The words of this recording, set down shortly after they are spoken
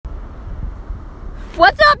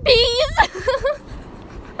What's up, bees?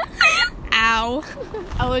 Ow.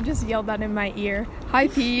 Ella just yelled that in my ear. Hi,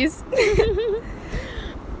 peas.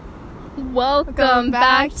 Welcome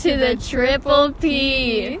back to the Triple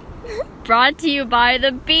P. Brought to you by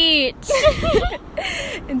the beach.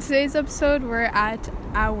 In today's episode, we're at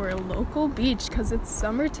our local beach because it's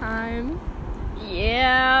summertime.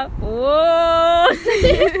 Yeah. Whoa.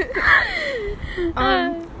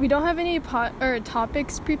 We don't have any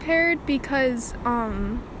topics prepared because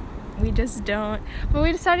we just don't. But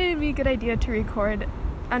we decided it'd be a good idea to record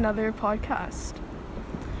another podcast.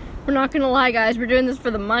 We're not gonna lie, guys. We're doing this for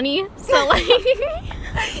the money. So, like,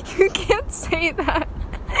 you can't say that.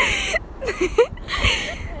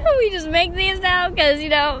 we just make these now because, you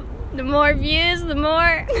know, the more views, the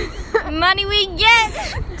more money we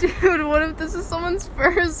get. Dude, what if this is someone's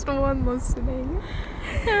first one listening?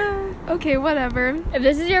 Okay, whatever. If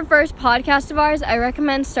this is your first podcast of ours, I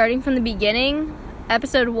recommend starting from the beginning,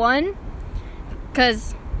 episode 1,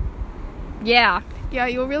 because, yeah,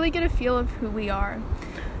 you'll really get a feel of who we are.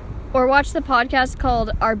 Or watch the podcast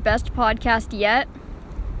called Our Best Podcast Yet.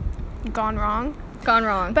 Gone Wrong.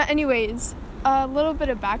 But anyways, a little bit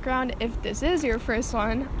of background. If this is your first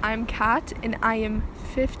one, I'm Kat, and I am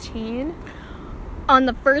 15. On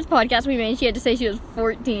the first podcast we made, she had to say she was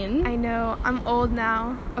 14. I know. I'm old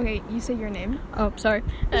now. Okay, you say your name. Oh, sorry.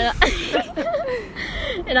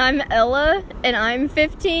 And I'm Ella, and I'm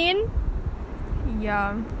 15.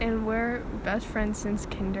 Yeah, and we're best friends since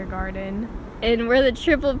kindergarten. And we're the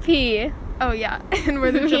Triple P. Oh, yeah, and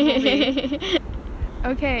we're the Triple P.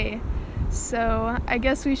 Okay, so I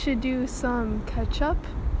guess we should do some catch-up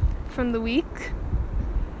from the week.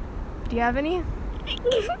 Do you have any?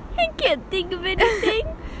 I can't think of anything.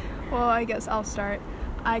 Well, I guess I'll start.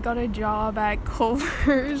 I got a job at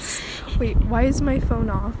Culver's. Wait, why is my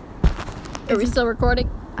phone off? Are we still recording?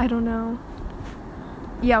 I don't know.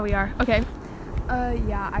 Yeah, we are. Okay.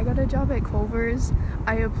 Yeah, I got a job at Culver's.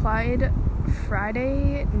 I applied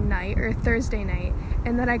Friday night or Thursday night,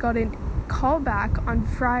 and then I got a call back on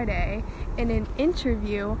Friday and an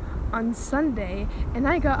interview on Sunday, and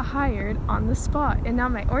I got hired on the spot. And now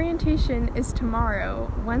my orientation is tomorrow,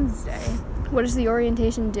 Wednesday. What does the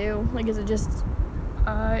orientation do? Like, is it just...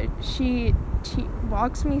 She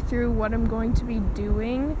walks me through what I'm going to be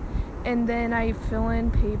doing, and then I fill in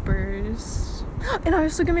papers. And I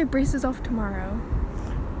also get my braces off tomorrow.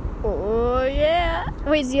 Oh, yeah.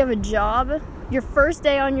 Wait, so you have a job? Your first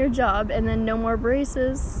day on your job, and then no more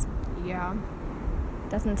braces? Yeah.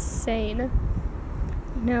 That's insane.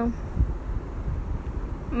 No.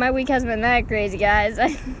 My week hasn't been that crazy, guys.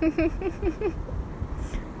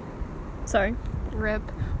 Sorry. RIP.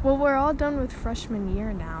 Well, we're all done with freshman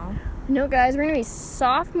year now. No, guys, we're gonna be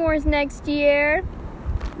sophomores next year.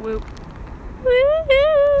 Whoop.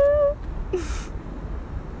 Woohoo!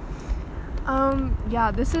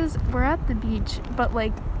 Yeah, we're at the beach, but,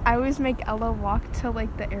 like, I always make Ella walk to,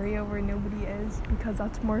 like, the area where nobody is because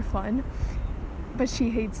that's more fun. But she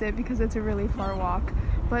hates it because it's a really far walk.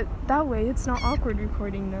 But that way, it's not awkward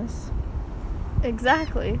recording this.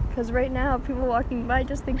 Exactly, because right now, people walking by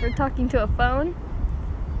just think we're talking to a phone.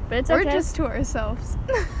 But it's okay. Or just to ourselves.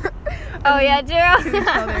 Oh, yeah, true. To each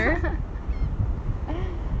other.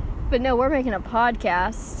 But no, we're making a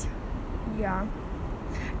podcast. Yeah.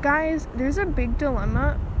 Guys, there's a big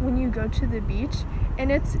dilemma when you go to the beach,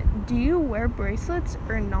 and it's, do you wear bracelets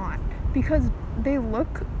or not? Because they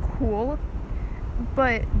look cool,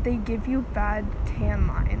 but they give you bad tan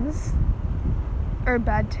lines. Or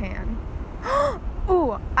bad tan.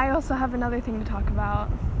 Oh, I also have another thing to talk about.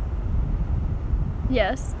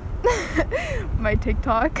 Yes. My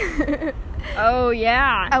TikTok. Oh,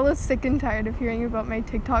 yeah. Ella's sick and tired of hearing about my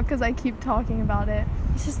TikTok because I keep talking about it.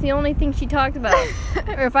 It's just the only thing she talked about.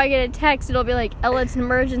 Or if I get a text, it'll be like, Ella, it's an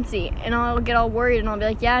emergency. And I'll get all worried, and I'll be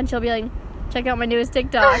like, yeah. And she'll be like, check out my newest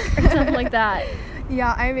TikTok. Or something like that.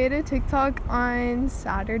 Yeah, I made a TikTok on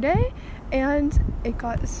Saturday, and it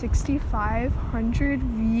got 6,500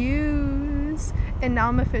 views. And now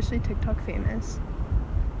I'm officially TikTok famous.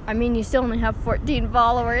 I mean, you still only have 14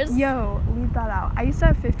 followers. Yo, leave that out. I used to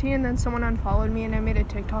have 15, and then someone unfollowed me, and I made a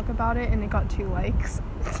TikTok about it, and it got 2 likes.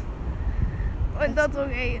 But that's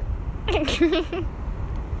okay. Did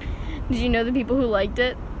you know the people who liked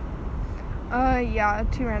it? Yeah,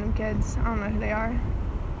 2 random kids. I don't know who they are.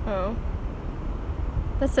 Oh.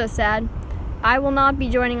 That's so sad. I will not be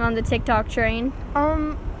joining on the TikTok train.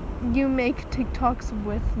 You make TikToks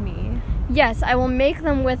with me. Yes, I will make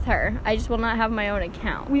them with her. I just will not have my own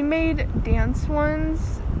account. We made dance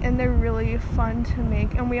ones, and they're really fun to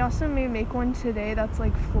make. And we also may make one today that's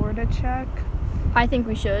like Florida check. I think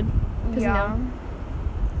we should. Yeah.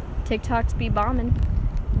 TikToks be bombing.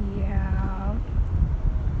 Yeah.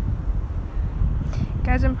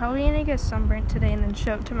 Guys, I'm probably gonna get sunburnt today and then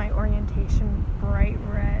show up to my orientation bright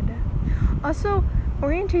red. Also,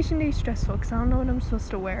 orientation day is stressful because I don't know what I'm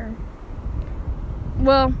supposed to wear.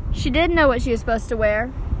 Well, she did know what she was supposed to wear,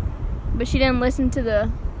 but she didn't listen to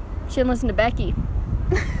Becky.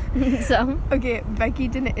 So. Okay, Becky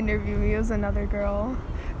didn't interview me. It was another girl.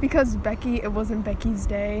 Because it wasn't Becky's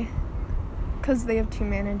day. Because they have 2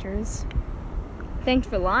 managers. Thanks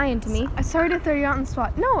for lying to me. Sorry to throw you out on the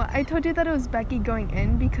spot. No, I told you that it was Becky going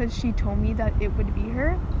in because she told me that it would be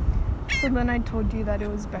her. So then I told you that it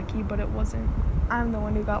was Becky, but it wasn't. I'm the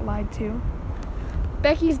one who got lied to.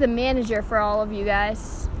 Becky's the manager for all of you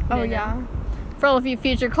guys. Oh, yeah? For all of you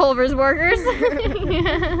future Culver's workers.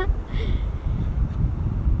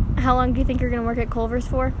 How long do you think you're going to work at Culver's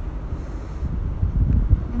for?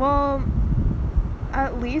 Well,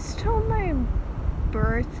 at least till my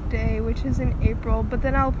birthday, which is in April, but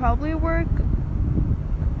then I'll probably work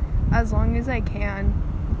as long as I can.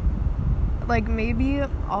 Like, maybe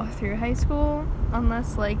all through high school,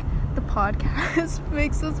 unless, like, the podcast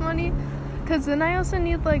makes us money. Because then I also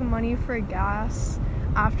need, like, money for gas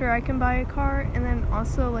after I can buy a car, and then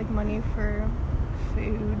also, like, money for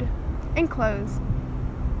food and clothes.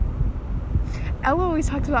 Ella always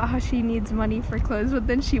talks about how she needs money for clothes, but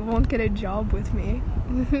then she won't get a job with me.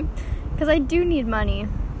 Because I do need money.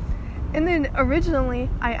 And then originally,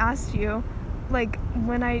 I asked you, like,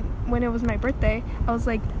 when it was my birthday, I was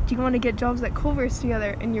like, do you want to get jobs at Culver's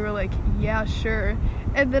together? And you were like, yeah, sure.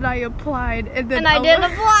 And then I applied, and then I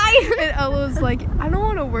didn't apply. And Ella was like, I don't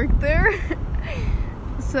want to work there.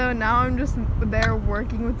 So now I'm just there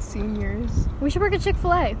working with seniors. We should work at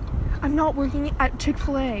Chick-fil-A. I'm not working at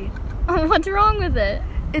Chick-fil-A. What's wrong with it?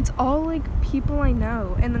 It's all, like, people I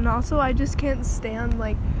know. And then also I just can't stand,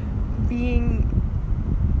 like, doing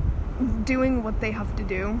what they have to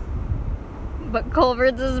do. But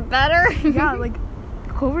Culver's is better? Yeah, like,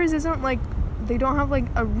 Culver's isn't, like, they don't have, like,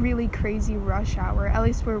 a really crazy rush hour, at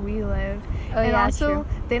least where we live. Oh, and yeah, also, true.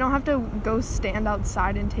 They don't have to go stand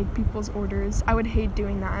outside and take people's orders. I would hate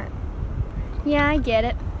doing that. Yeah, I get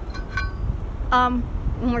it.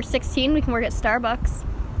 When we're 16, we can work at Starbucks.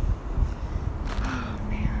 Oh,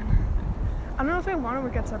 man. I don't know if I want to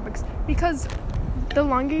work at Starbucks, because the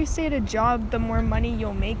longer you stay at a job, the more money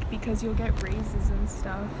you'll make because you'll get raises and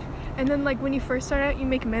stuff. And then, like, when you first start out, you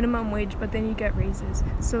make minimum wage, but then you get raises.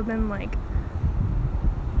 So then, like,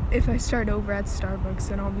 if I start over at Starbucks,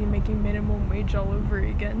 then I'll be making minimum wage all over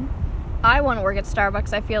again. I want to work at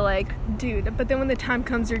Starbucks, I feel like. Dude, but then when the time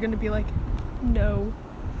comes, you're going to be like, no.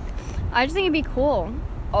 I just think it'd be cool.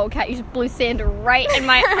 Oh, Kat, you just blew sand right in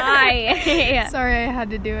my eye. Sorry, I had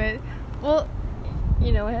to do it. Well,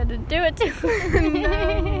 you know I had to do it too.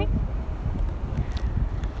 No.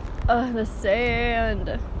 Ugh, the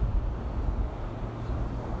sand.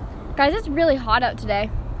 Guys, it's really hot out today.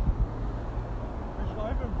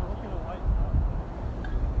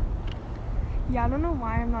 Yeah, I don't know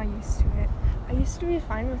why I'm not used to it. I used to be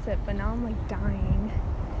fine with it, but now I'm, like, dying.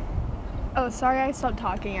 Oh, sorry I stopped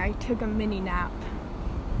talking. I took a mini nap.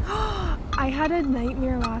 I had a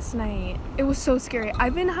nightmare last night. It was so scary.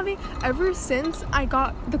 I've been having, ever since I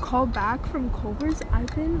got the call back from Culver's, I've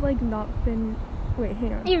been, like, wait,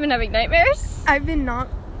 hang on. You've been having nightmares?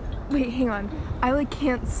 Wait, hang on. I, like,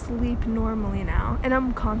 can't sleep normally now, and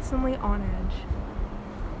I'm constantly on edge.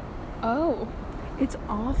 Oh. It's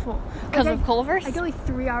awful. Because of Culver's? I get, like,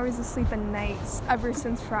 3 hours of sleep a night ever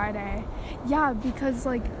since Friday. Yeah, because,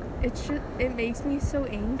 like, it makes me so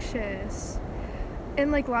anxious.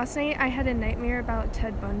 And, like, last night I had a nightmare about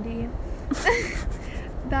Ted Bundy.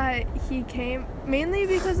 That he came, mainly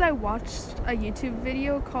because I watched a YouTube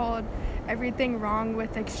video called Everything Wrong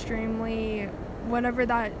with Extremely, whatever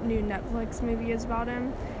that new Netflix movie is about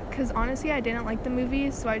him. Because honestly, I didn't like the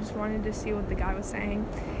movie, so I just wanted to see what the guy was saying.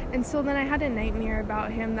 And so then I had a nightmare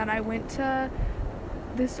about him that I went to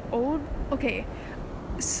this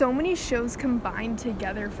so many shows combined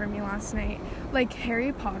together for me last night. Like,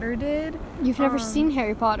 Harry Potter did. You've never seen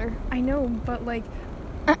Harry Potter. I know, but, like,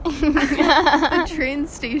 the train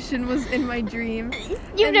station was in my dream.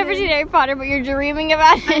 You've never seen Harry Potter, but you're dreaming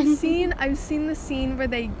about it. I've seen the scene where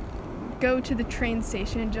they go to the train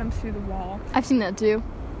station and jump through the wall. I've seen that too.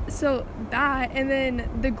 So that, and then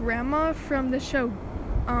the grandma from the show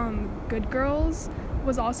Good Girls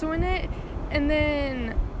was also in it, and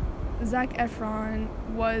then Zac Efron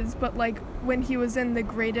was, but, like, when he was in The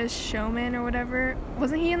Greatest Showman or whatever,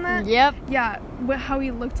 wasn't he in that? Yep. Yeah, how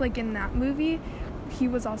he looked like in that movie, he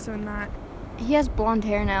was also in that. He has blonde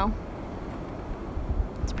hair now.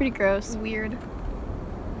 It's pretty gross. Weird.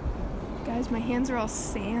 Guys, my hands are all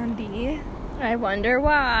sandy. I wonder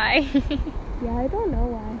why. Yeah, I don't know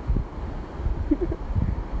why.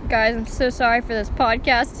 Guys, I'm so sorry for this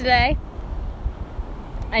podcast today.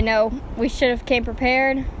 I know we should have came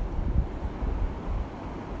prepared.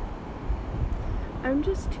 I'm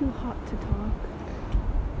just too hot to talk.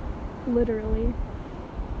 Literally.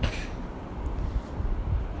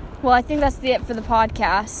 Well, I think that's it for the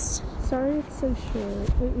podcast. Sorry it's so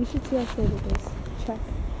short. Wait, we should see how short it is. Check.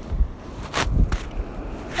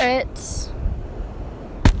 It's...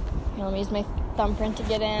 Here, let me use my thumbprint to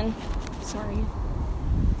get in. Sorry.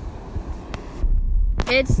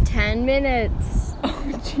 It's 10 minutes. Oh,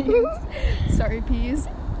 jeez. Sorry, peas.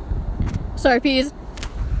 Sorry, peas.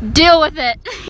 Deal with it.